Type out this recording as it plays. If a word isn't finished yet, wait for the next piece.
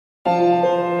Don't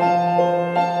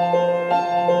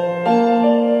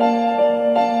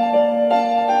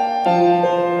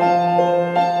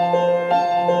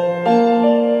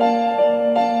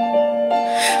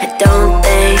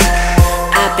think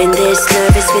I've been this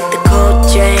nervous with the cold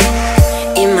drink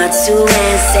in my 2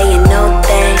 hands, saying no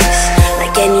thanks.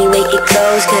 Like anyway it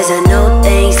goes, cause I know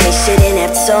things they shouldn't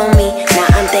have told me. Now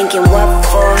I'm thinking what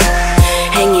for?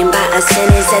 Hanging by a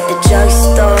sentence at the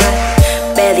drugstore,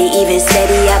 barely even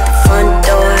steady out the front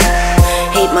door.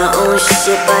 Hate my own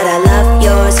shit but I love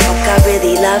yours, fuck I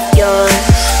really love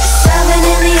yours.